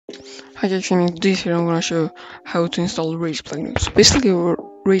Hi guys, in this video I'm going to show how to install Rage plugin hook. So basically what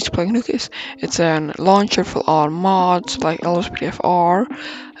Rage plugin hook is, it's a launcher for all mods like LSPDFR,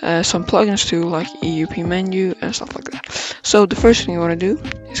 some plugins too like EUP menu and stuff like that. So the first thing you want to do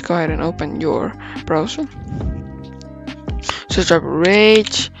is go ahead and open your browser. So type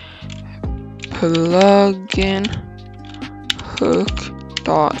Rage plugin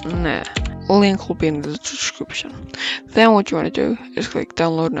hook.net. Link will be in the description. Then what you want to do is click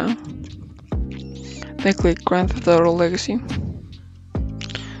download now. Then click Grand Theft Auto Legacy.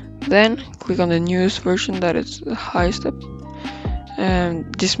 Then click on the newest version, that is the highest up.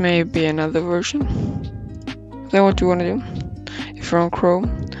 And this may be another version. Then what you want to do, if you're on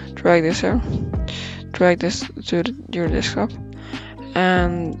Chrome, drag this here, drag this to your desktop,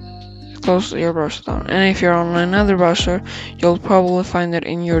 and close your browser down. And if you're on another browser, you'll probably find it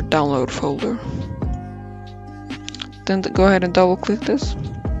in your download folder. Then go ahead and double click this.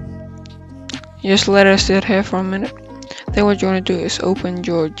 Just let it sit here for a minute. Then what you want to do is open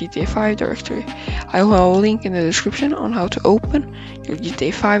your GTA5 directory. I will have a link in the description on how to open your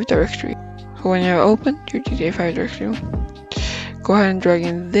GTA5 directory. So when you have opened your GTA5 directory, go ahead and drag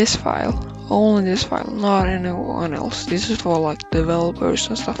in this file. Only this file, not anyone else. This is for like developers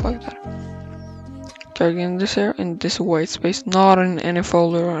and stuff like that. Drag in this here, in this white space, not in any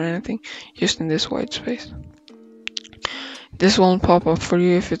folder or anything, just in this white space. This won't pop up for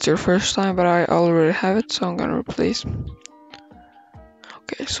you if it's your first time, but I already have it, so I'm gonna replace.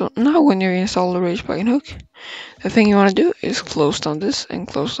 Okay, so now when you install the Rage plugin hook, the thing you want to do is close down this and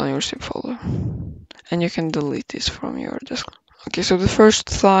close down your zip folder. And you can delete this from your desktop. Okay, so the first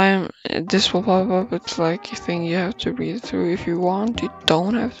time this will pop up, it's like a thing you have to read through if you want. You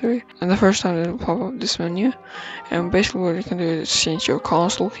don't have to read. And the first time it will pop up this menu. And basically what you can do is change your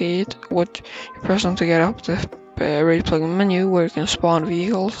console key, what you press on to get up the Rage plugin menu, where you can spawn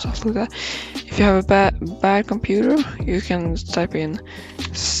vehicles, stuff like that. If you have a bad computer, you can type in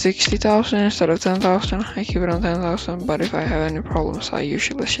 60,000 instead of 10,000. I keep it on 10,000, but if I have any problems, I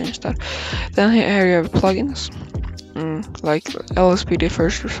usually change that. Then here you have plugins, like LSPD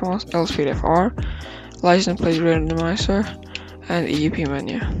first response, LSPDFR, license plate randomizer, and EUP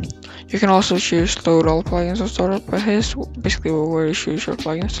menu. You can also choose load all plugins or startup, but here's basically where you choose your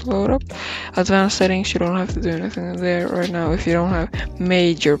plugins to load up. Advanced settings, you don't have to do anything there right now if you don't have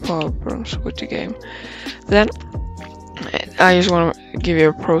major problems with the game. Then I just want to give you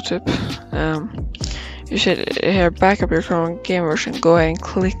a pro tip. You should here back up your current game version. Go ahead and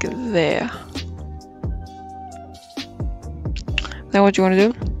click there. Then what you want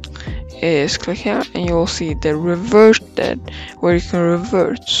to do is click here, and you will see the reverted, where you can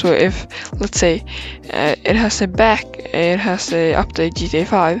revert. So if, let's say, it has a update,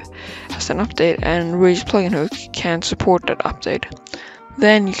 GTA5 has an update, and Rage plugin hook can't support that update,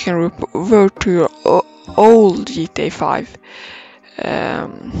 then you can revert to your old GTA5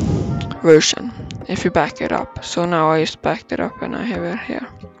 version if you back it up. So now I just backed it up and I have it here,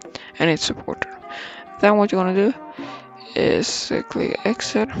 and it's supported. Then what you want to do is click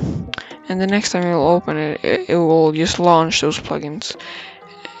exit, and the next time you'll open it, it will just launch those plugins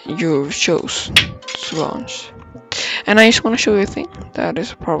you chose to launch. And I just want to show you a thing that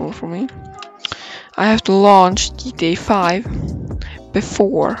is a problem for me. I have to launch GTA5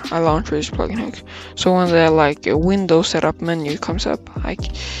 before I launch Rage plugin hook. So when the Windows setup menu comes up,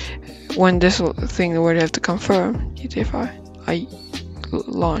 when this thing where you have to confirm GTA5, I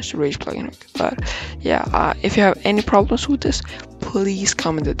launch Rage plugin hook. But yeah, if you have any problems with this, please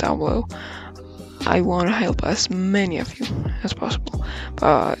comment it down below. I want to help as many of you as possible.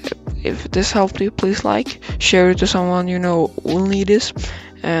 If this helped you, please like, share it to someone you know will need this,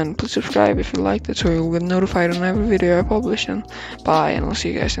 and please subscribe if you liked it so you'll get notified on every video I publish. And bye, and I'll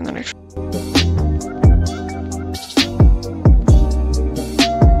see you guys in the next one.